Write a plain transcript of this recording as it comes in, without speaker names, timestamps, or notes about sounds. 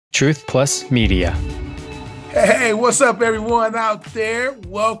Truth+Media. Hey, what's up, everyone out there?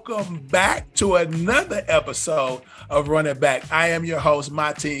 Welcome back to another episode of Run It Back. I am your host,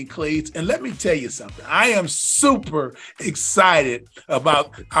 Mateen Cleaves, and let me tell you something. I am super excited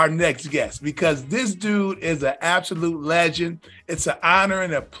about our next guest because this dude is an absolute legend. It's an honor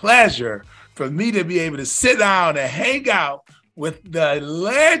and a pleasure for me to be able to sit down and hang out with the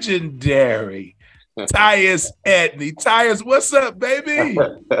legendary Tyus Edney. Tyus, what's up, baby?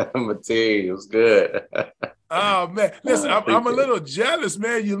 Mateen, it was good. Oh, man. Listen, I'm a little jealous,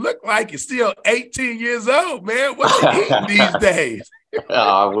 man. You look like you're still 18 years old, man. What you eating these days? Oh,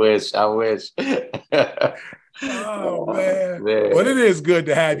 I wish. Oh, man. Well, it is good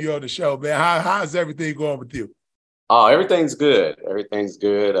to have you on the show, man. How's everything going with you? Oh, everything's good. Everything's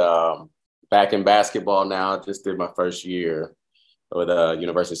good. Back in basketball now. I just did my first year with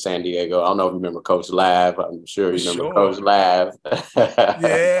University of San Diego. I don't know if you remember Coach Lav. I'm sure you remember Coach Lav.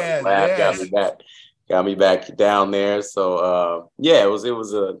 Yeah, Lav got me back down there. So it was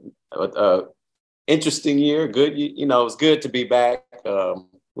a interesting year. Good, it was good to be back.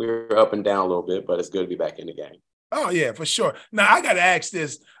 We were up and down a little bit, but it's good to be back in the game. Oh yeah, for sure. Now I got to ask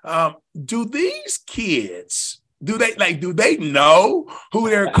this: do these kids? Do they know who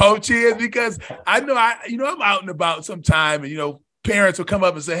their coach is? Because I know I'm out and about sometime, and parents will come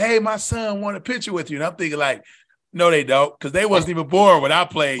up and say, "Hey, my son want a picture with you," and I'm thinking like, no, they don't, because they wasn't even born when I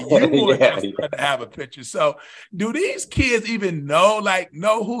played. You want to have a picture. So do these kids even know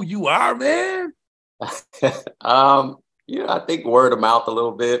who you are, man? I think word of mouth a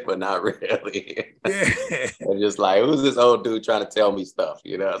little bit, but not really. Yeah. And just like, who's this old dude trying to tell me stuff,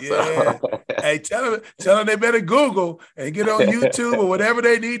 Yeah. So. Hey, tell them they better Google and get on YouTube or whatever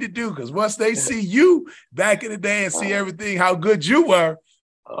they need to do, because once they see you back in the day and see everything, how good you were,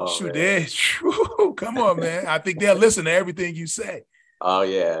 come on, man. I think they'll listen to everything you say. Oh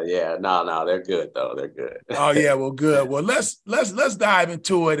yeah. No, they're good though. They're good. Oh yeah, well, good. Well, let's dive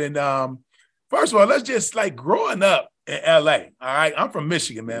into it. And first of all, let's just growing up in LA. All right, I'm from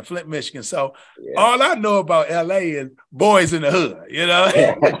Michigan, man, Flint, Michigan. So all I know about LA is boys in the hood.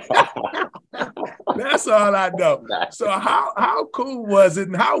 That's all I know. So how cool was it,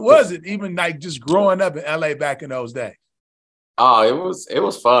 and how was it even just growing up in LA back in those days? Oh, it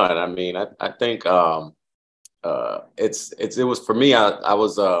was fun. I mean, I think it was for me. I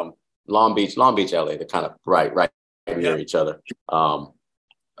was Long Beach, LA. They're kind of right near each other.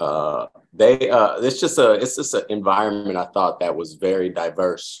 It's just an environment I thought that was very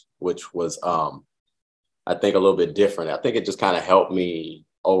diverse, which was I think a little bit different. I think it just kind of helped me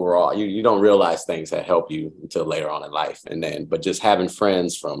overall. You don't realize things that help you until later on in life, but just having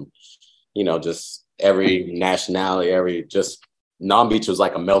friends from just every nationality, Long Beach was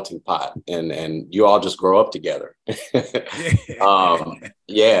like a melting pot, and you all just grow up together. And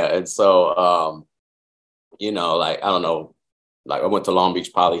so I don't know. I went to Long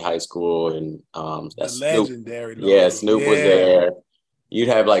Beach Poly High School, and that's legendary. Snoop was there. You'd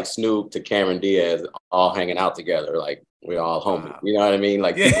have Snoop to Cameron Diaz all hanging out together. We're all homies. Wow. You know what I mean?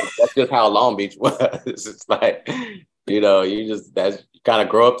 That's just how Long Beach was. It's you kind of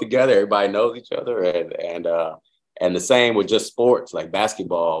grow up together. Everybody knows each other, and the same with just sports like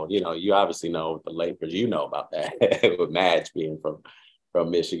basketball. You obviously know the Lakers. You know about that with Madge being from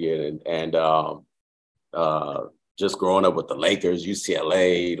Michigan, and just growing up with the Lakers,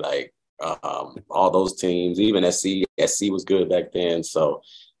 UCLA, all those teams, even SC was good back then. So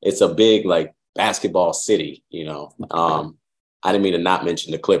it's a big basketball city. I didn't mean to not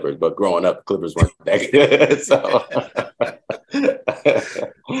mention the Clippers, but growing up, the Clippers weren't that good. So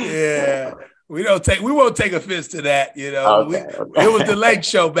yeah. We won't take offense to that, Okay. It was the Lake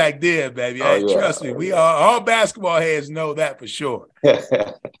Show back then, baby. Trust me, we all basketball heads know that for sure.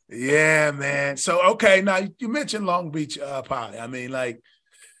 Yeah, man. So okay, now you mentioned Long Beach Poly. I mean,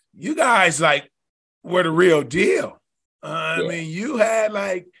 you guys were the real deal. I mean, you had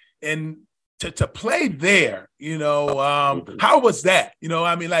and to play there, how was that?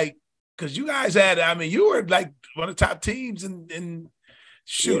 I mean, because you guys had, you were one of the top teams in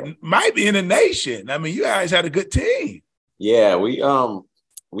might be in the nation. I mean, you guys had a good team. Yeah, we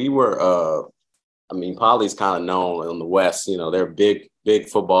were. Poly's kind of known in the West. They're big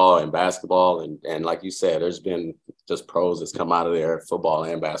football and basketball, and like you said, there's been just pros that's come out of there, football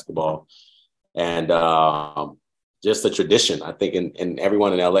and basketball, and just the tradition. I think in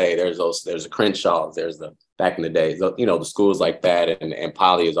everyone in LA, there's the Crenshaws, there's the back in the day, the schools like that, and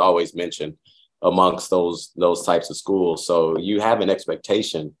Poly is always mentioned amongst those types of schools. So you have an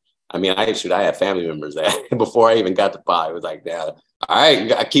expectation. I mean, I had family members that before I even got to Poly, it was All right, you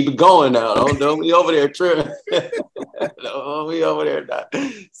gotta keep it going now. Don't be over there tripping. Don't be over there.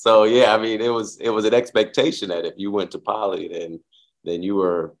 So yeah, I mean, it was an expectation that if you went to poly, then you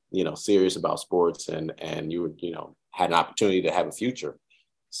were, serious about sports and you were, had an opportunity to have a future.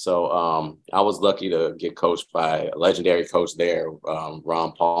 So I was lucky to get coached by a legendary coach there,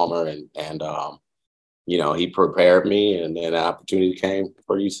 Ron Palmer, and he prepared me, and then an opportunity came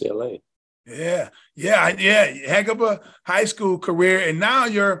for UCLA. Yeah. Heck of a high school career, and now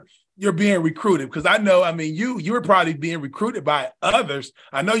you're being recruited, because I know, I mean, you were probably being recruited by others.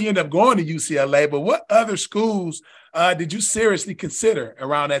 I know you ended up going to UCLA, but what other schools did you seriously consider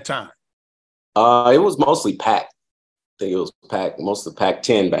around that time? It was mostly Pac. I think it was Pac, most of the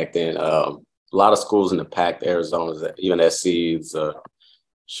Pac-10 back then. A lot of schools in the Pac, the Arizona's, even SC's, the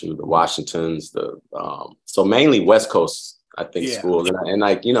Washingtons, so mainly West Coast, I think, schools. And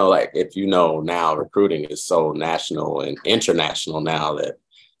like, if now recruiting is so national and international now that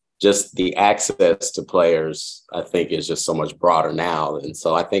just the access to players, I think, is just so much broader now. And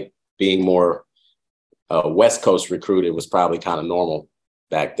so I think being more West Coast recruited was probably kind of normal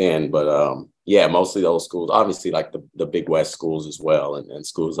back then. But mostly those schools, obviously like the big West schools as well, and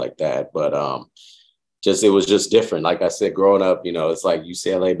schools like that. But it was just different. Like I said, growing up, it's like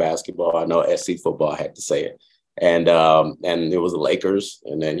UCLA basketball. I know SC football, I had to say it. And it was the Lakers,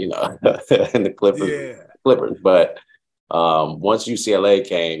 and then, and the Clippers. Yeah. But once UCLA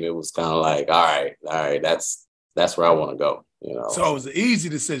came, it was kind of like, all right, that's where I want to go. So it was an easy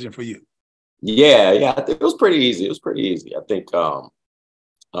decision for you. Yeah, I think it was pretty easy. I think a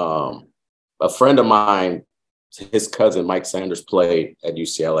friend of mine, his cousin Mike Sanders, played at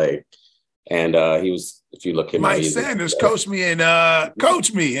UCLA, and he was. If you look at Mike Sanders coached me in the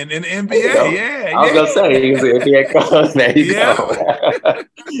NBA. Yeah, I was gonna say he was an NBA coach. There you go.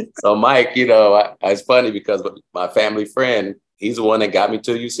 So Mike, it's funny because my family friend, he's the one that got me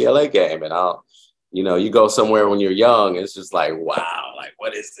to a UCLA game, and you go somewhere when you're young, it's just like, wow, like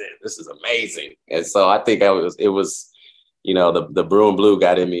what is this? This is amazing. And so I think it was, the blue and blue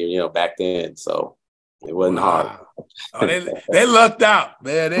got in me, back then. So it wasn't hard. Oh, they lucked out,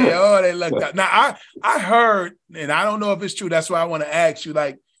 man. They lucked out. Now I heard, and I don't know if it's true. That's why I want to ask you.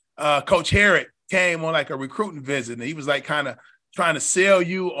 Like, Coach Herrick came on like a recruiting visit, and he was like kind of trying to sell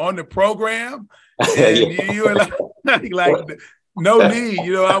you on the program, and you were like no need.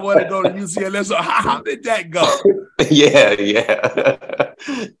 I want to go to UCLA. So how did that go? Yeah.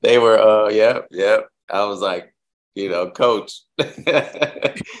 They were. Yeah. I was like, Coach,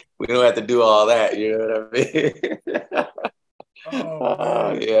 we don't have to do all that. You know what I mean?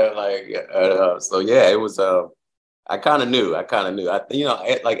 It was. I kind of knew.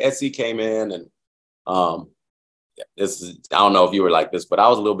 Like SC came in, and this is. I don't know if you were like this, but I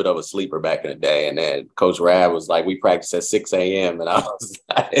was a little bit of a sleeper back in the day. And then Coach Rad was like, "We practice at 6 a.m." and I was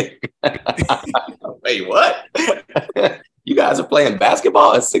like, "Wait, what? You guys are playing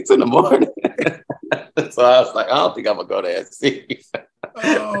basketball at 6 a.m?" So I was like, I don't think I'm gonna go to SC.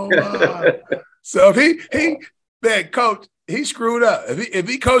 Oh, wow. So if coach, he screwed up. If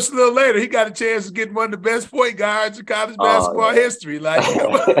he coached a little later, he got a chance to get one of the best point guards in college basketball history. Like,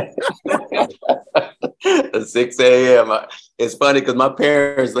 at 6 a.m. It's funny because my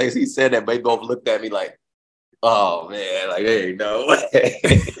parents, like he said that, but they both looked at me like, oh man, like there ain't no way.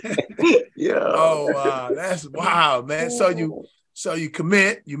 Yeah. Oh wow, that's wild, man. So you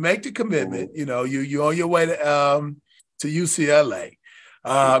commit, you make the commitment, you on your way to UCLA.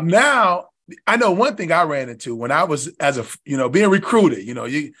 Now I know one thing I ran into when I was being recruited,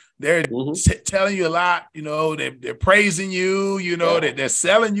 they're telling you a lot, they're praising you, they're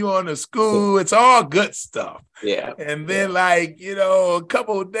selling you on the school. It's all good stuff. Yeah. And then a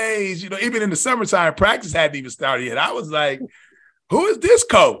couple of days, even in the summertime, practice hadn't even started yet. I was like, who is this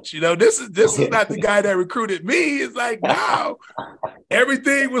coach? This is not the guy that recruited me. It's like, no,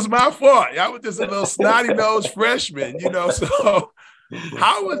 everything was my fault. I was just a little snotty-nosed freshman, so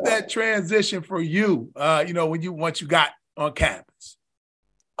how was that transition for you, once you got on campus?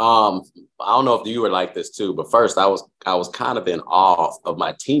 I don't know if you were like this too, but first I was kind of in awe of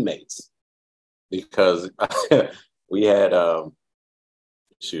my teammates because we had, that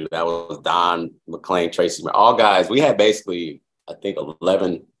was Don McClain, Tracy, all guys. We had basically, I think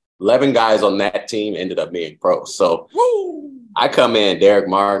 11 guys on that team ended up being pros. So I come in, Derek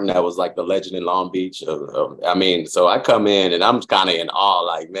Martin, that was like the legend in Long Beach. So I come in and I'm kind of in awe,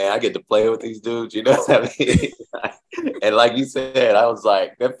 like, man, I get to play with these dudes, you know what I mean? And like you said, I was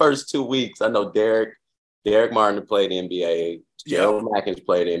like, that first 2 weeks, I know Derek Martin played in the NBA, Gerald Mackins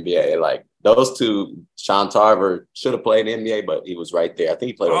played in the NBA. Like those two, Sean Tarver should have played in the NBA, but he was right there. I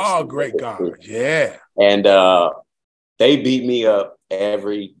think he played. Oh, great guard. Yeah. And they beat me up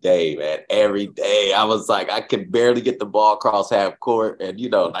every day, man. Every day. I was like, I could barely get the ball across half court, and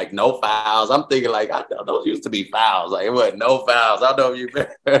like no fouls. I'm thinking like, I know those used to be fouls. Like it wasn't no fouls. I don't know if you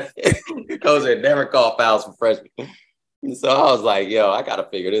remember. Coach had never called fouls for freshmen. And so I was like, yo, I got to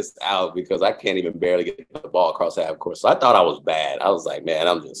figure this out because I can't even barely get the ball across half court. So I thought I was bad. I was like, man,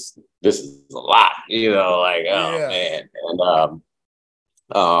 this is a lot, like, oh man.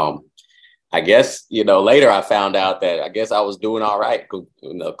 And I guess, later I found out that I guess I was doing all right.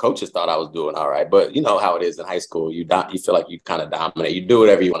 Coaches thought I was doing all right. But you know how it is in high school. You feel like you kind of dominate. You do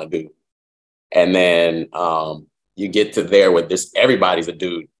whatever you want to do. And then you get to there with this, everybody's a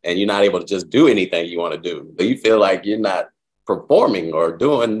dude, and you're not able to just do anything you want to do. But you feel like you're not performing or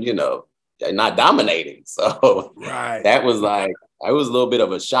doing, not dominating. So that was like, it was a little bit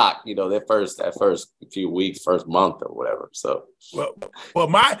of a shock, that first few weeks, first month or whatever. So, well,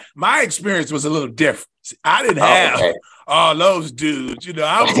 my experience was a little different. I didn't have all those dudes.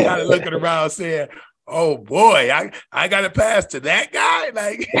 I was kind of looking around saying, "Oh boy, I got to pass to that guy."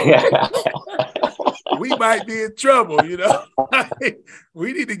 Like, we might be in trouble.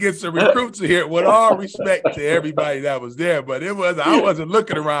 We need to get some recruits in here. With all respect to everybody that was there, but I wasn't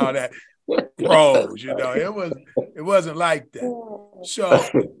looking around at pros. It wasn't like that. So,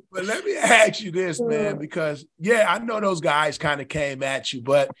 but let me ask you this, man, because I know those guys kind of came at you,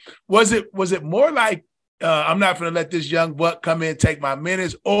 but was it more like I'm not going to let this young buck come in, take my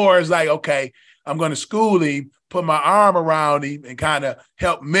minutes, or it's like, okay, I'm going to school him, put my arm around him, and kind of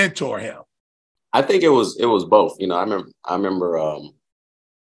help mentor him? I think it was both. I remember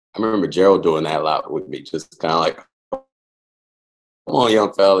Gerald doing that a lot with me, just kind of like, come on,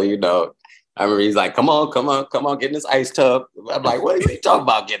 young fella, I remember he's like, come on, get in this ice tub. I'm like, what are you talking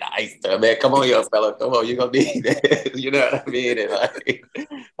about getting an ice tub, man? Come on, young fella, come on, you're gonna need it. You know what I mean? And like,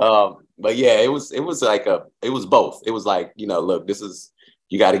 but yeah, it was like it was both. It was like, look,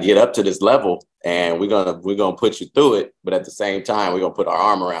 you got to get up to this level, and we're gonna put you through it. But at the same time, we're gonna put our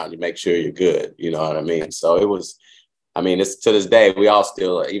arm around you, make sure you're good. You know what I mean? So it was. It's to this day, we all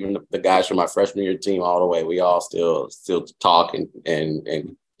still, even the guys from my freshman year team all the way, we all still talk and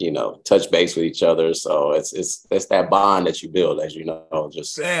touch base with each other. So it's that bond that you build, as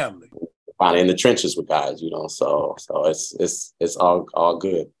just family, kind of in the trenches with guys, So it's all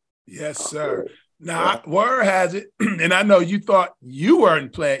good. Yes, sir. Now, word has it, and I know you thought you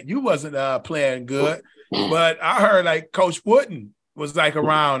wasn't playing good, but I heard like Coach Wooden was like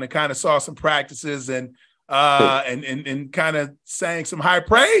around and kind of saw some practices and kind of sang some high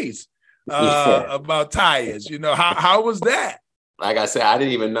praise about Tyus. How was that? Like I said, I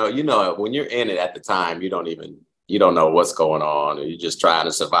didn't even know, when you're in it at the time, you don't know what's going on. You're just trying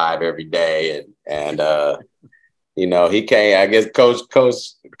to survive every day. And he came, I guess coach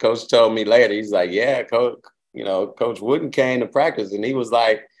told me later, he's like, yeah, Coach Wooden came to practice, and he was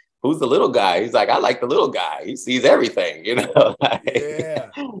like, who's the little guy? He's like, I like the little guy. He sees everything,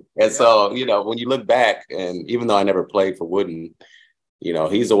 And so, when you look back, and even though I never played for Wooden,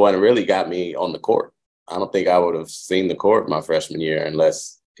 he's the one who really got me on the court. I don't think I would have seen the court my freshman year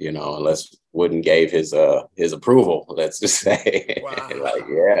unless Wooden gave his approval, let's just say. Wow. Like,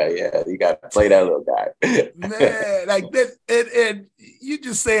 yeah, you got to play that little guy. Man, like this, and you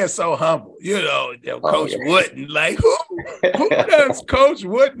just say it so humble, Coach Wooden. Like, who does Coach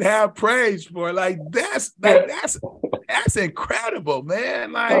Wooden have praise for? Like, that's incredible,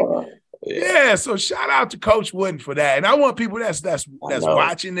 man. Like, so shout out to Coach Wooden for that. And I want people that's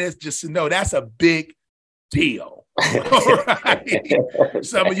watching this just to know that's a big deal. All right.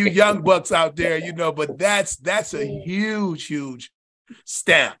 Some of you young bucks out there, but that's a huge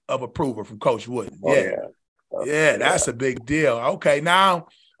stamp of approval from Coach Wooden. Yeah, that's a big deal. Okay, now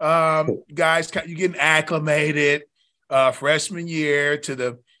guys, you're getting acclimated freshman year to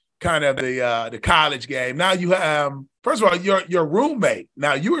the kind of the college game. Now you have, first of all, your roommate.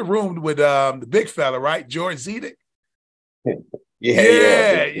 Now you were roomed with the big fella, right? George Zedek.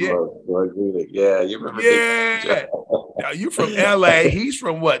 Yeah. You remember? Yeah. Now you from LA. He's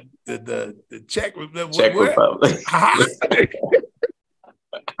from what? The Czech Republic. How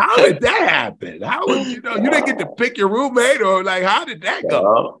did that happen? How was you didn't get to pick your roommate, or like how did that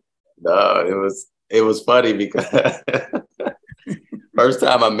go? No, it was funny because first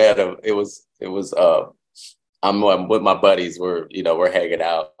time I met him, it was I'm with my buddies. We're hanging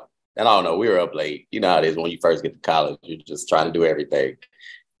out. And I don't know, we were up late. You know how it is when you first get to college, you're just trying to do everything.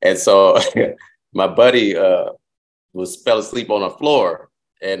 And so my buddy fell asleep on the floor,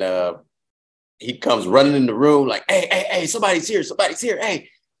 and he comes running in the room like, hey, somebody's here, hey.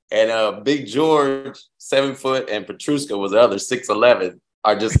 And Big George, 7 foot, and Petrushka was the other 6'11",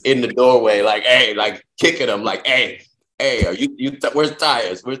 are just in the doorway like, hey, like kicking him like, hey. hey, are where's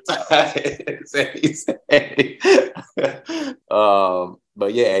Tyus? Where's Tyus?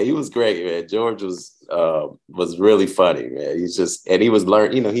 But yeah, he was great, man. George was really funny, man. He was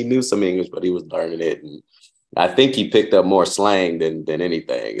learning, he knew some English, but he was learning it. And I think he picked up more slang than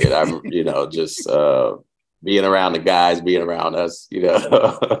anything. And I'm, just being around the guys, being around us,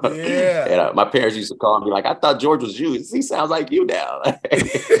 Yeah. And my parents used to call me like, I thought George was you. He sounds like you now.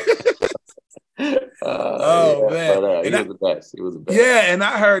 Man. But he was the best. He was the best. Yeah, and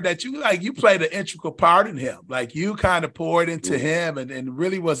I heard that you played an integral part in him. Like you kind of poured into him and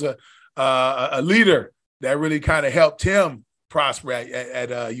really was a leader that really kind of helped him prosper at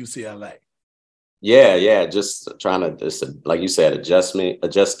UCLA. Yeah, just trying to, like you said, adjusting,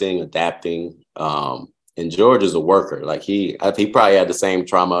 adapting. And George is a worker. Like he probably had the same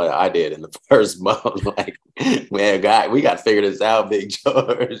trauma I did in the first month. Like, man, we got to figure this out, Big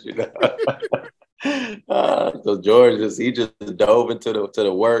George. So George he just dove into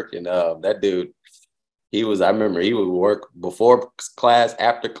the work, and that dude, I remember he would work before class,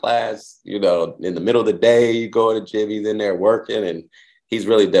 after class, in the middle of the day, you go to the gym, he's in there working, and he's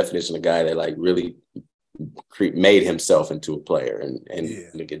really the definition of a guy that like really made himself into a player and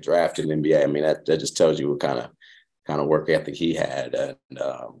to get drafted in the NBA. I mean, that just tells you what kind of work ethic he had. And,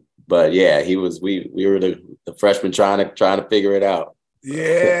 but yeah, we were the freshmen trying to figure it out.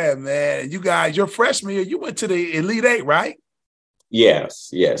 Yeah, man. You guys, your freshman year, you went to the Elite Eight, right? Yes.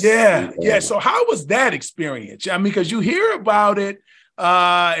 Yeah. So how was that experience? I mean, because you hear about it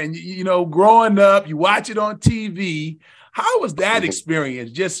and, growing up, you watch it on TV. How was that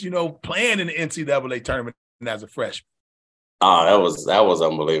experience, just, playing in the NCAA tournament as a freshman? Oh, that was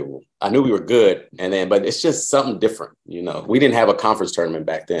unbelievable. I knew we were good, but it's just something different. We didn't have a conference tournament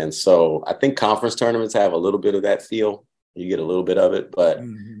back then. So I think conference tournaments have a little bit of that feel. You get a little bit of it, but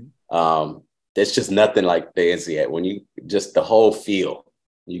there's just nothing like the NCAA. When you just the whole feel,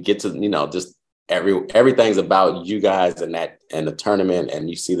 you get to, just everything's about you guys and the tournament, and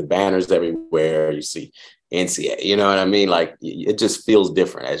you see the banners everywhere. You see NCAA, you know what I mean? Like it just feels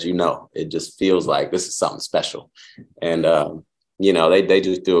different, as you know. It just feels like this is something special, and they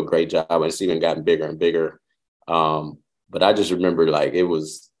just do a great job. And it's even gotten bigger and bigger. But I just remember like it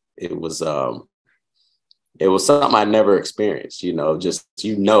was something I never experienced.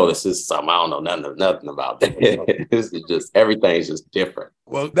 This is something I don't know nothing about. This is just everything's just different.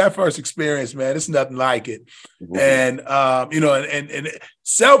 Well, that first experience, man, it's nothing like it. And and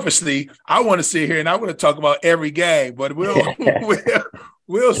selfishly, I want to sit here and I want to talk about every game, but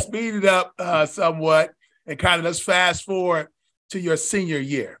we'll speed it up somewhat and kind of let's fast forward to your senior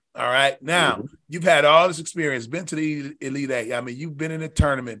year. All right. Now, you've had all this experience, been to the Elite Eight. I mean, you've been in the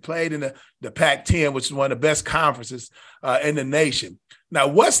tournament, played in the Pac-10, which is one of the best conferences in the nation. Now,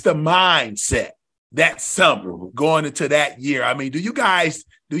 what's the mindset that summer going into that year? I mean, do you guys,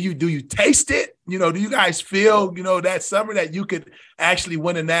 do you taste it? Do you guys feel, that summer that you could actually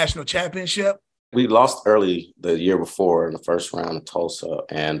win a national championship? We lost early the year before in the first round of Tulsa,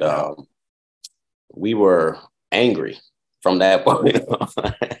 and we were angry from that point on,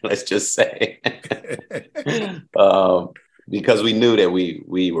 let's just say, because we knew that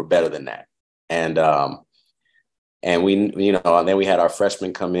we were better than that. And we, and then we had our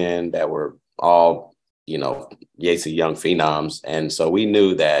freshmen come in that were all, Yates young phenoms. And so we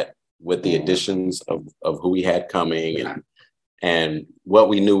knew that with the additions of who we had coming and what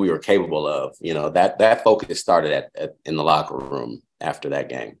we knew we were capable of, that focus started in the locker room after that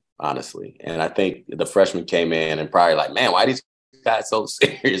game, honestly. And I think the freshmen came in and probably like, man, why these guys so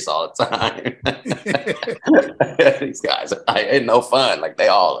serious all the time? These guys ain't no fun, like they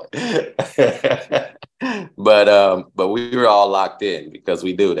all are. But we were all locked in because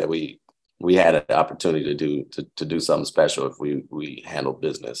we knew that we had an opportunity to do something special if we handled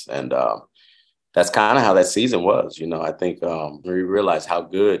business. And that's kind of how that season was. I think we realized how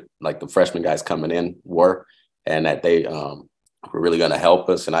good like the freshman guys coming in were, and that they were really going to help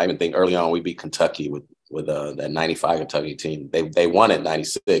us. And I even think early on we beat Kentucky with that 95 Kentucky team. They won at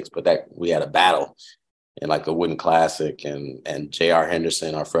 96, but that we had a battle in like a Wooden Classic, and J.R.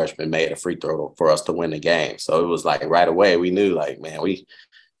 Henderson, our freshman, made a free throw for us to win the game. So it was like right away we knew like, man, we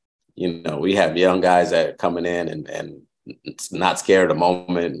have young guys that are coming in and it's not scared of the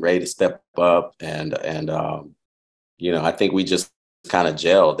moment, ready to step up. And I think we just kind of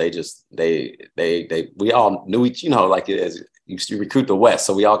gelled. We all knew each, like as you recruit the West.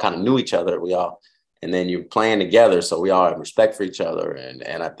 So we all kind of knew each other. And then you're playing together. So we all have respect for each other.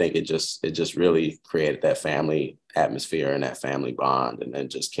 And I think it just really created that family atmosphere and that family bond, and then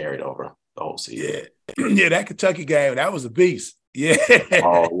just carried over the whole season. Yeah, that Kentucky game, that was a beast. Yeah.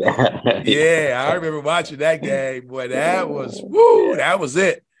 Oh, yeah. Yeah, I remember watching that game. Boy, that was, woo, that was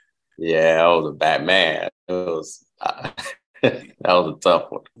it. Yeah, I was a bad man. It was that was a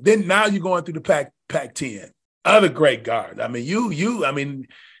tough one. Then now you're going through the Pac-10. Other great guards. I mean,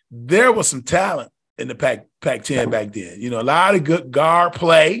 there was some talent in the Pac-10 back then. You know, a lot of good guard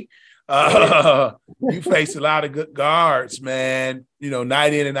play. You faced a lot of good guards, man, you know,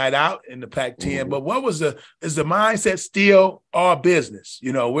 night in and night out in the Pac-10. But what was is the mindset still all business?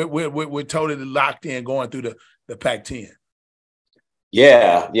 You know, we're totally locked in going through the Pac-10.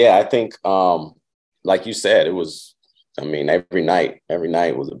 Yeah. I think, like you said, it was, I mean, every night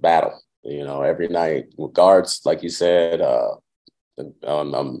was a battle, you know, every night with guards, like you said, so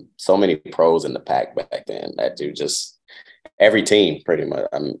many pros in the pack back then that do just every team pretty much.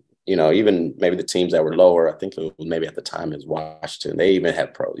 You know, even maybe the teams that were lower, I think it was maybe at the time is Washington. They even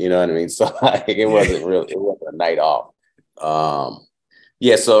had pros, you know what I mean? So like, it wasn't a night off.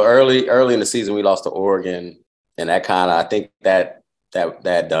 Yeah. So early in the season, we lost to Oregon, and that kind of, I think that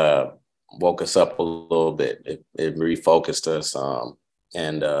woke us up a little bit. It refocused us.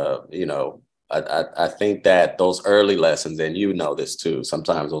 And you know, I think that those early lessons, and you know this too,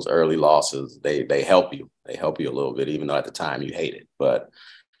 sometimes those early losses, they help you. They help you a little bit, even though at the time you hate it. But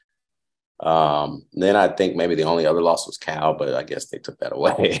then I think maybe the only other loss was Cal, but I guess they took that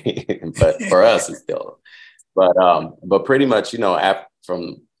away. But for us, it's still. But pretty much, you know,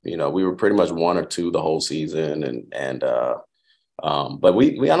 you know, we were pretty much 1 or 2 the whole season, but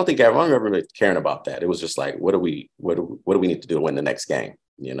we I don't think everyone ever really caring about that. It was just like, what do we need to do to win the next game,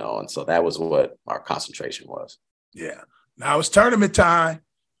 you know? And so that was what our concentration was. Yeah. Now it's tournament time.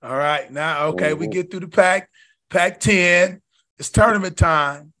 All right. Now, okay, we get through the Pac-10. It's tournament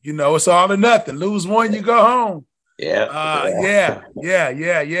time. You know, it's all or nothing. Lose one, you go home. Yeah.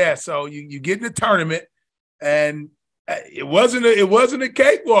 Yeah. So you get in the tournament, and it wasn't a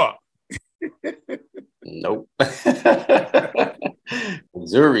cakewalk. Nope.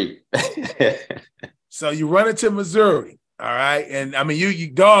 Missouri. So you run into Missouri, all right, and I mean you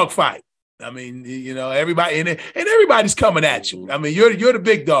dog fight. I mean, you know, everybody and everybody's coming at you. I mean, you're the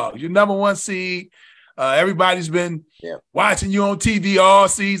big dog. You're number 1 seed. Everybody's been watching you on TV all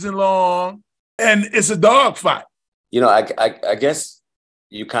season long, and it's a dog fight. You know, I guess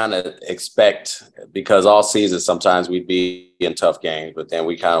you kind of expect, because all season sometimes we'd be in tough games, but then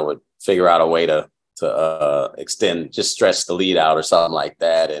we kind of would figure out a way to extend, just stretch the lead out or something like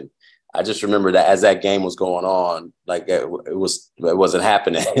that. And I just remember that as that game was going on, like it wasn't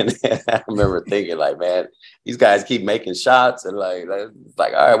happening. I remember thinking like, man, these guys keep making shots, and like, all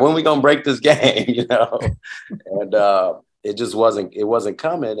right, when are we gonna break this game? You know, and it just wasn't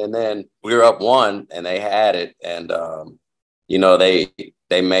coming. And then we were up 1, and they had it, and you know, they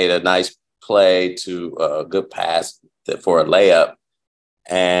made a nice play to a good pass for a layup.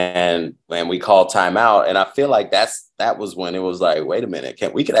 And we called timeout, and I feel like that was when it was like, wait a minute,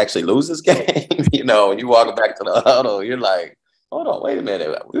 we could actually lose this game. You know, when you walk back to the huddle, you're like, hold on, wait a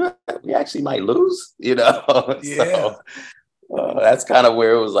minute, we actually might lose. You know, yeah. So that's kind of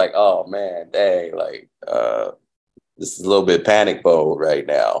where it was like, oh man, dang, like this is a little bit panic mode right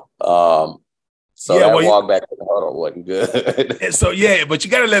now. So that walk back to the huddle wasn't good. And so, but you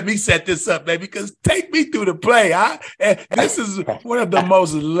got to let me set this up, baby, because take me through the play. And this is one of the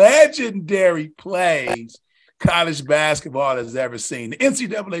most legendary plays college basketball has ever seen, the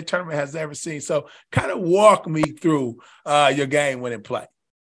NCAA tournament has ever seen. So kind of walk me through your game-winning play.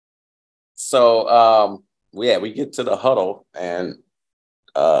 So, we get to the huddle, and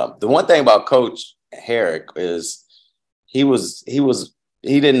the one thing about Coach Herrick is he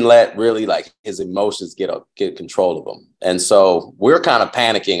didn't let really like his emotions get control of him. And so we're kind of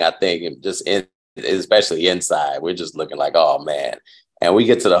panicking, I think, and especially inside. We're just looking like, oh man. And we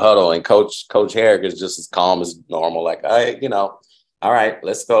get to the huddle, and Coach Herrick is just as calm as normal. Like, you know, all right,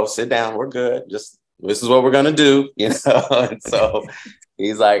 let's go sit down. We're good. Just, this is what we're going to do, you know? And so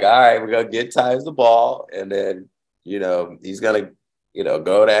he's like, all right, we're going to get Tyus the ball. And then, you know, he's going to, you know,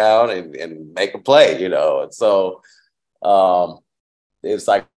 go down and make a play, you know? And so, it's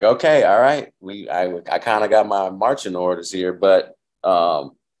like, okay, all right. I kind of got my marching orders here, but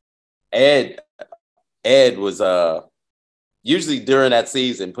Ed was usually during that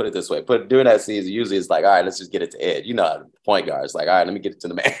season, put it this way, during that season, usually it's like, all right, let's just get it to Ed. You know, the point guard. It's like, all right, let me get it to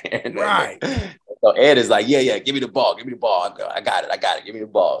the man. Right. So Ed is like, yeah, give me the ball. I got it. Give me the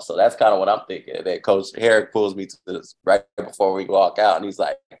ball. So that's kind of what I'm thinking. And then Coach Herrick pulls me to this right before we walk out, and he's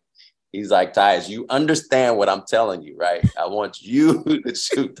like, He's like, Tyus, you understand what I'm telling you, right? I want you to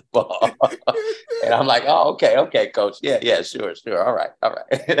shoot the ball. And I'm like, oh, okay, coach. Yeah, sure. All right.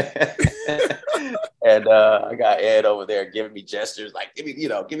 And I got Ed over there giving me gestures like, give me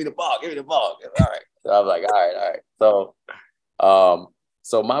the ball. All right. So I was like, all right.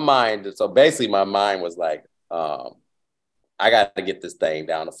 So basically my mind was like, I got to get this thing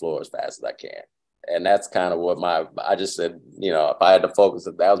down the floor as fast as I can. And that's kind of what I just said, if I had to focus,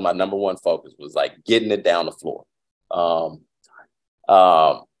 that was my number one focus, was like getting it down the floor.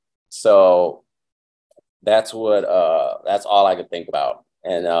 So that's all I could think about.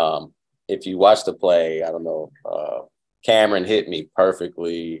 And if you watch the play, I don't know, Cameron hit me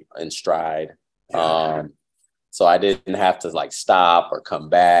perfectly in stride. So I didn't have to like stop or come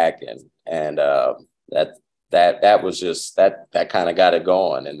back. And that was just that kind of got it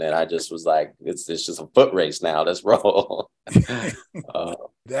going. And then I just was like, it's just a foot race now. Let's roll.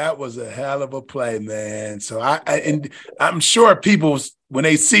 That was a hell of a play, man. So I'm sure people, when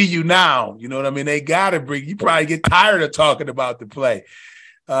they see you now, you know what I mean, they gotta you probably get tired of talking about the play.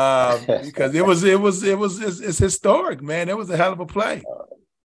 Because it's historic, man. It was a hell of a play.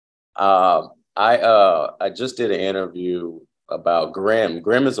 I just did an interview about Grimm.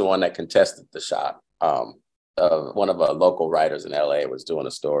 Grimm is the one that contested the shot. One of our local writers in LA was doing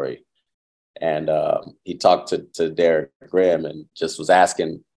a story, and he talked to Derek Grimm and just was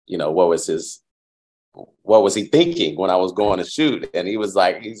asking, what was he thinking when I was going to shoot? And he's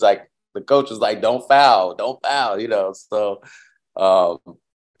like, the coach was like, don't foul. So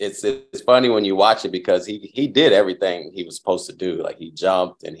it's funny when you watch it, because he did everything he was supposed to do. Like, he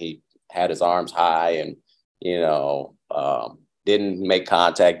jumped and he had his arms high and, didn't make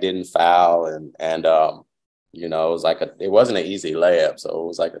contact, didn't foul. And it wasn't an easy layup. So it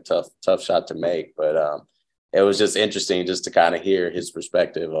was like a tough shot to make, but it was just interesting just to kind of hear his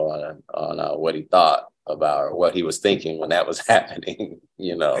perspective on what he thought about, or what he was thinking when that was happening,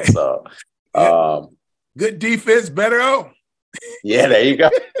 so. Good defense, better O. Yeah, there you go.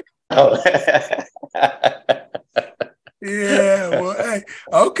 Yeah, well, hey,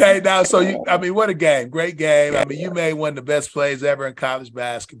 okay. Now, so what a game. Great game. I mean, you made one of the best plays ever in college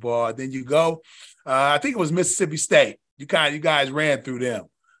basketball. Then you go, I think it was Mississippi State. You guys ran through them,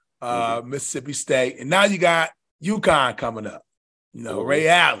 Mississippi State. And now you got UConn coming up. Ray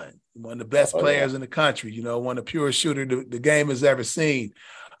Allen, one of the best players in the country, one of the purest shooter the game has ever seen.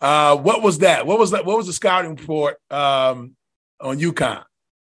 What was that? What was the scouting report on UConn?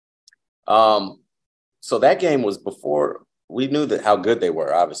 So that game was before we knew how good they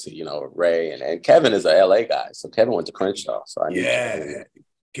were, obviously, Ray and Kevin is a LA guy. So Kevin went to Crenshaw. So I knew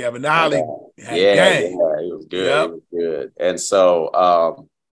Kevin Ollie. He was good. Yep. He was good. And so,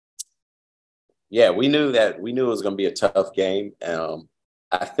 we knew it was going to be a tough game.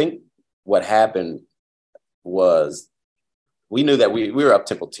 I think what happened was we knew that we were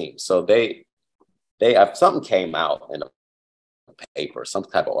up-tempo team. So they something came out in a paper, some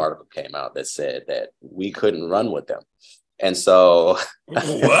type of article came out that said that we couldn't run with them. And so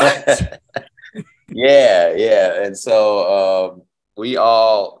what? Yeah. And so we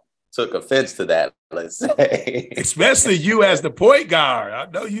all took offense to that, let's say. Especially you as the point guard. I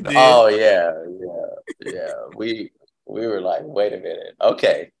know you did. Oh yeah. We were like, wait a minute.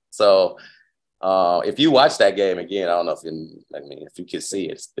 Okay. So if you watch that game again, I don't know if you can see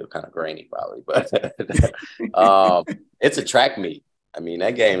it, it's still kind of grainy probably, but it's a track meet. I mean,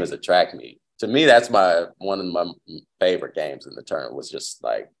 that game is a track meet. To me, that's one of my favorite games in the tournament, was just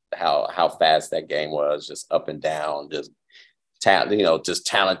like how fast that game was, just up and down, just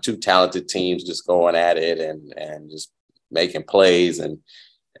two talented teams just going at it and just making plays and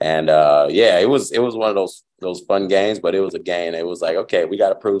it was one of those fun games, but it was a game. It was like, okay, we got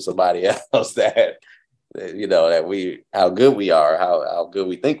to prove somebody else that how good we are, how good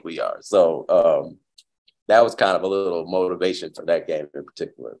we think we are. So that was kind of a little motivation for that game in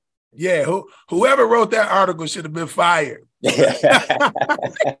particular. Yeah, whoever wrote that article should have been fired.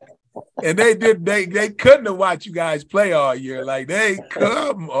 And they couldn't have watched you guys play all year. Like,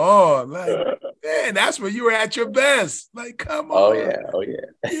 come on. Like, man, that's when you were at your best. Like, come on. Oh, yeah.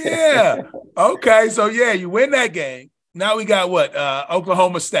 Yeah. Okay, so, you win that game. Now we got what?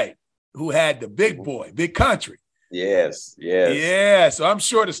 Oklahoma State, who had the big boy, big country. Yes. Yeah, so I'm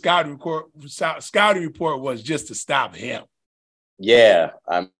sure the scouting report was just to stop him. Yeah,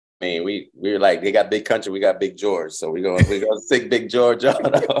 I mean, we were like, they got big country, we got Big George, so we're gonna stick Big George on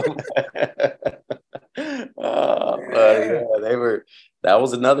them. That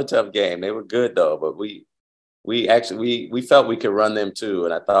was another tough game. They were good though, but we felt we could run them too,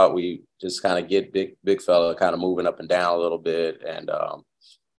 and I thought we just kind of get big fella kind of moving up and down a little bit, and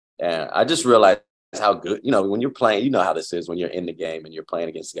And I just realized how good, when you're playing, you know how this is when you're in the game and you're playing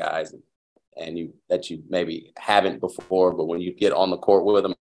against guys and you maybe haven't before, but when you get on the court with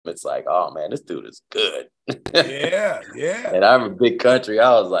them, it's like, oh man, this dude is good. Yeah. And I'm a big country.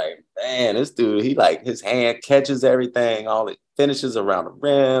 I was like, man, this dude, he like his hand catches everything, all it finishes around the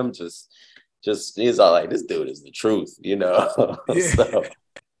rim, just he's all like, this dude is the truth, Yeah. So,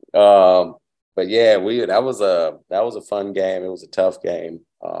 but yeah, that was a fun game. It was a tough game.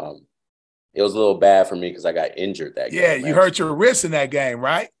 It was a little bad for me because I got injured that game. Yeah, you hurt your wrist in that game,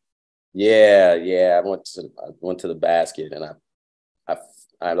 right? Yeah. I went to the basket and I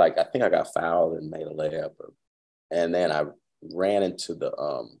think I got fouled and made a layup, and then I ran into the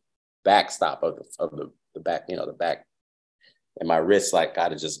backstop of the back, the back, and my wrist like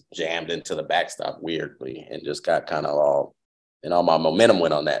kind of just jammed into the backstop weirdly and just got kind of all my momentum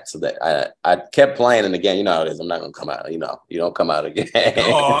went on that. So that I kept playing in the game. You know how it is. I'm not gonna come out. You don't come out again.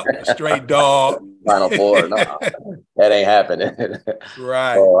 Dog, straight dog. Final four. No, that ain't happening.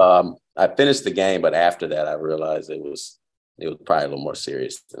 Right. So I finished the game, but after that, I realized it was probably a little more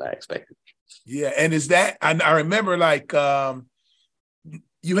serious than I expected. Yeah, and is that I remember like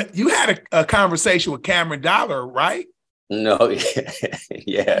you had a conversation with Cameron Dollar, right? No,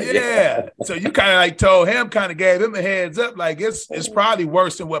 yeah. So you kind of like told him, kind of gave him a heads up, like it's probably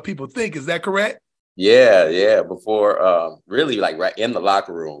worse than what people think. Is that correct? Yeah. Before really like right in the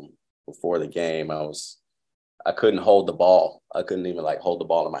locker room before the game, I couldn't hold the ball. I couldn't even like hold the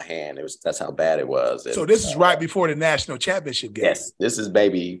ball in my hand. That's how bad it was. So this is right before the national championship game. Yes, this is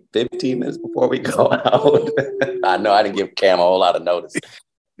maybe 15 minutes before we go out. I know I didn't give Cam a whole lot of notice.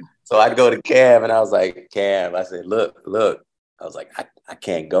 So I go to Cam and I was like, Cam, I said, look. I was like, I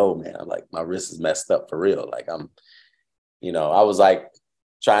can't go, man. I'm like, my wrist is messed up for real. Like I was like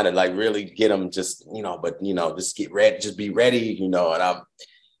trying to like really get him just, but just get ready, just be ready,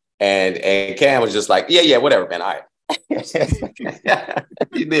 and Cam was just like, yeah, whatever, man. All right.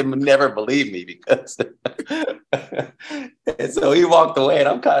 He didn't never believe me because and so he walked away and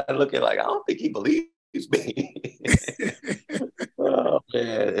I'm kind of looking like, I don't think he believes me. Oh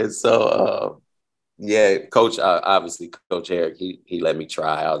man. And so Coach, obviously Coach Eric, he let me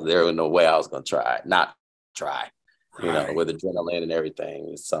try. There was no way I was gonna not try. Right. With adrenaline and everything.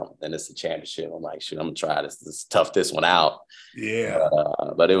 It's something, and it's a championship. I'm like, shoot, I'm gonna try this. Let's tough this one out. Yeah.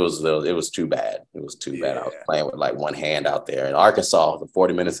 But it was too bad. It was too bad. I was playing with like one hand out there in Arkansas, the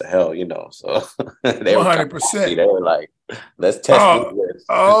 40 minutes of hell, So they 100%. They were like, let's test this.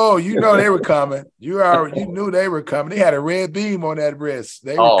 They were coming. You knew they were coming. They had a red beam on that wrist.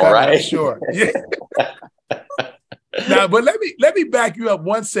 They were coming, right? Sure. Yeah. Now, but let me back you up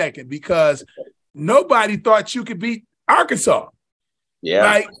 1 second because nobody thought you could beat Arkansas. Yeah.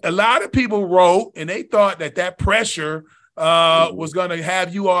 Like a lot of people wrote and they thought that pressure was going to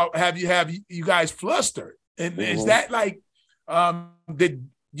have you guys flustered. And is that like, did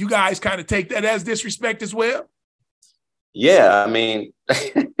you guys kind of take that as disrespect as well? Yeah. I mean,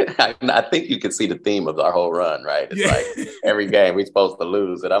 I think you can see the theme of our whole run, right? It's like every game we're supposed to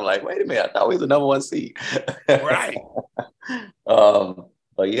lose. And I'm like, wait a minute, I thought we was the number one seed. Right.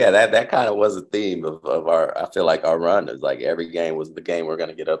 But yeah, that kind of was a theme of our, I feel like our run is like every game was the game we're going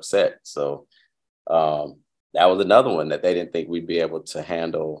to get upset. So that was another one that they didn't think we'd be able to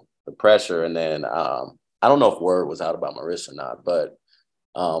handle the pressure. And then I don't know if word was out about my wrist or not, but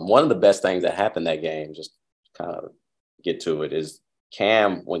one of the best things that happened that game, just kind of get to it, is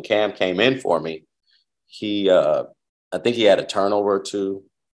when Cam came in for me, I think he had a turnover or two.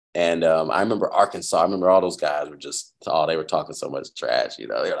 And I remember Arkansas. I remember all those guys were just, they were talking so much trash. They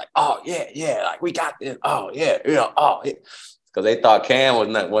were like, oh, yeah, like we got this. Oh, yeah, because they thought Cam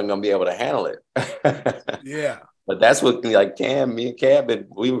wasn't going to be able to handle it. Yeah. But that's what, like me and Cam,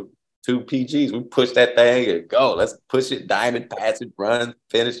 we were two PGs. We pushed that thing and go. Let's push it, diamond, pass it, run,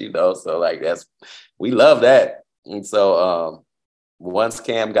 finish, So like we love that. And so once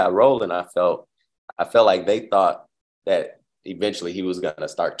Cam got rolling, I felt like they thought that eventually he was going to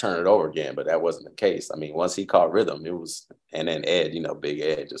start turning it over again, but that wasn't the case. I mean, once he caught rhythm, and then Ed, Big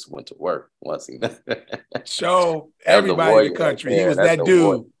Ed just went to work once he show everybody in the country. He was that dude.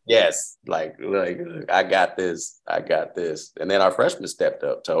 Warrior. Yes. Like, I got this. And then our freshman stepped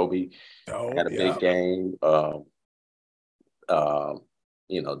up. Toby had a big game.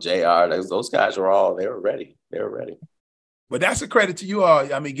 JR, those guys they were ready. But that's a credit to you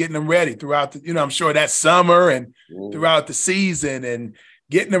all. I mean, getting them ready throughout I'm sure that summer and throughout the season and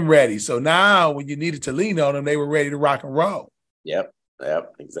getting them ready. So now when you needed to lean on them, they were ready to rock and roll. Yep.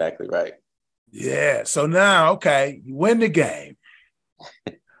 Exactly right. Yeah. So now, okay, you win the game.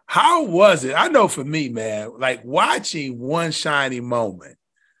 How was it? I know for me, man, like watching one shiny moment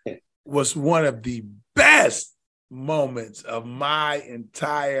was one of the best moments of my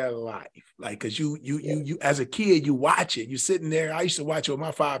entire life. Like, cause you as a kid, you watch it, you're sitting there. I used to watch it with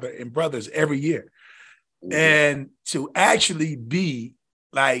my father and brothers every year. Mm-hmm. And to actually be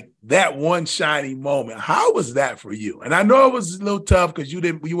like that one shiny moment, how was that for you? And I know it was a little tough because you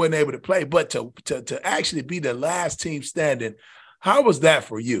weren't able to play, but to actually be the last team standing, how was that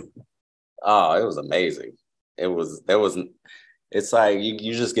for you? Oh, it was amazing. It's like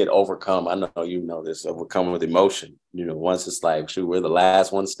you just get overcome. I know you know this, overcome with emotion. You know, once it's like, shoot, we're the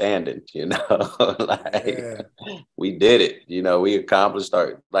last one standing, you know, like we did it, you know, we accomplished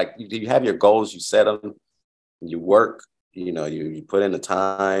you have your goals, you set them, you work, you know, you put in the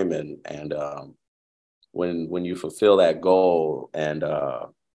time and when you fulfill that goal and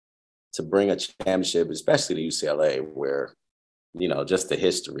to bring a championship, especially to UCLA, where, you know, just the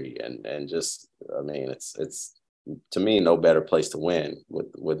history and just, I mean, it's to me, no better place to win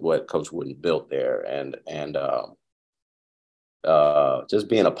with what Coach Wooden built there. And just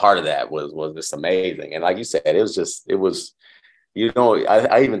being a part of that was just amazing. And like you said, it was, you know,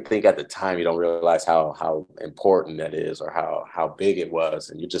 I even think at the time, you don't realize how important that is or how big it was.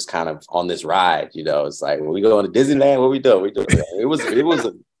 And you're just kind of on this ride, you know, it's like, when we go to Disneyland, what we doing? It was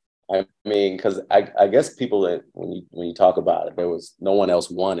I mean, because I guess people that when you talk about it, there was no one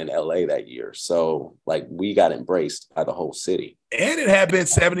else won in LA that year. So like we got embraced by the whole city. And it had been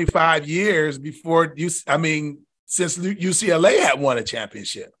 75 years before since UCLA had won a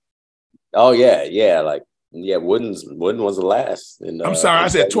championship. Oh yeah. Wooden was the last. I'm sorry, I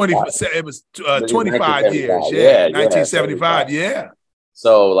said 20. It was 25 years. Yeah, 1975. Yeah.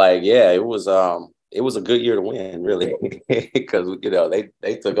 So like, it was a good year to win, really, because, you know,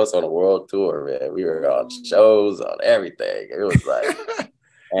 they took us on a world tour, man. We were on shows, on everything. It was like,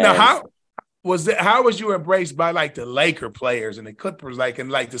 now how was you embraced by like the Laker players and the Clippers,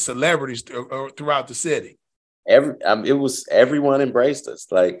 and the celebrities throughout the city? It was, everyone embraced us,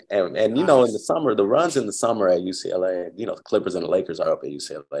 like, and you know, in the summer, the runs in the summer at UCLA, you know, the Clippers and the Lakers are up at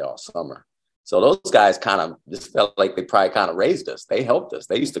UCLA all summer. So those guys kind of just felt like they probably kind of raised us. They helped us.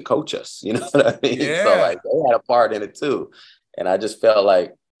 They used to coach us. You know what I mean? Yeah. So like they had a part in it too. And I just felt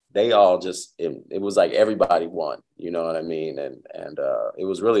like they all just, it was like everybody won. You know what I mean? And it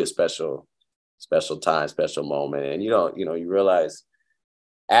was really a special time, special moment. And you realize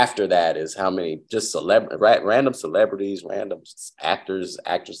after that is how many just random celebrities, random actors,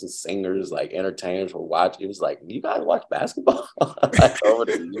 actresses, singers, like entertainers were watching. It was like, you guys watch basketball? Like over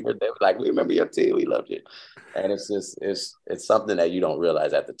the years, they were like, we remember your team, we loved you. And it's just, it's something that you don't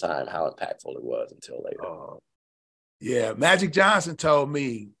realize at the time how impactful it was until later. Yeah, Magic Johnson told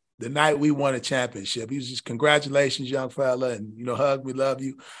me the night we won a championship, he was just, congratulations, young fella, and, you know, hug me, love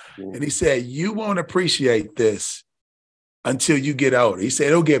you. Mm-hmm. And he said, you won't appreciate this until you get older. He said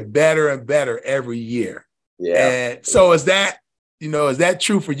it'll get better and better every year. Yeah. And so is that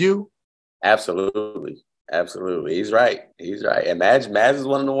true for you? Absolutely. He's right. And Madge is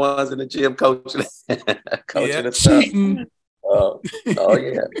one of the ones in the gym coaching the cheating. Oh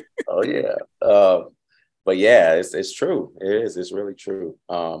yeah. But yeah, it's true. It is. It's really true.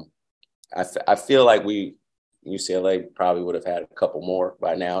 I feel like UCLA probably would have had a couple more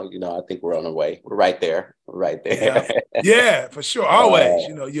by now. You know, I think we're on our way. We're right there. Yeah, for sure. Always,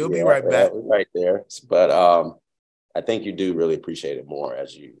 you'll be right back. We're right there. But I think you do really appreciate it more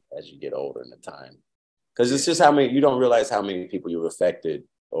as you get older in the time. Because it's just you don't realize how many people you've affected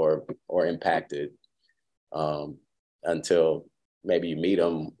or impacted until maybe you meet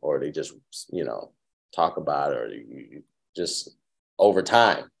them or they just, talk about it, or you just over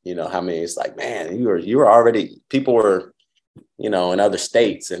time, how many, it's like, man, you were already, people were, in other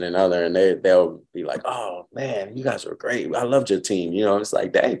states and they'll be like, oh man, you guys were great. I loved your team. It's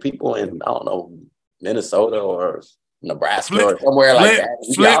like, dang, people in, I don't know, Minnesota or Nebraska or somewhere like that.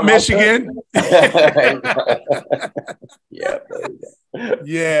 Flint, Michigan.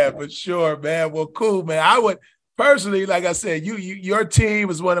 Yeah, for sure, man. Well, cool, man. I would personally, like I said, your team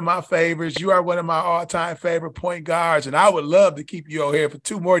is one of my favorites. You are one of my all-time favorite point guards, and I would love to keep you over here for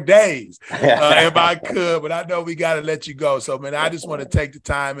 2 more days if I could, but I know we got to let you go. So, man, I just want to take the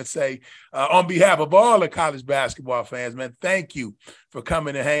time and say, on behalf of all the college basketball fans, man, thank you for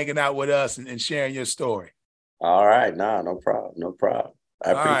coming and hanging out with us and sharing your story. All right. No problem.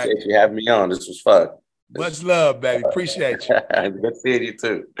 I appreciate you having me on. This was fun. Much love, baby. Appreciate you. Good seeing you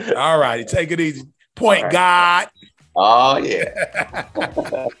too. All righty. Take it easy. Point guard. Oh, yeah.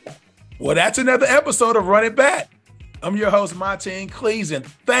 Well, that's another episode of Run It Back. I'm your host, Mateen Cleaves, and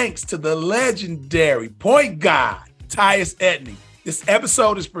thanks to the legendary point guard, Tyus Edney. This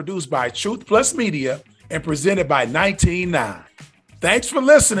episode is produced by Truth+Media and presented by 19.9. Thanks for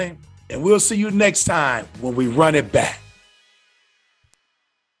listening. And we'll see you next time when we run it back.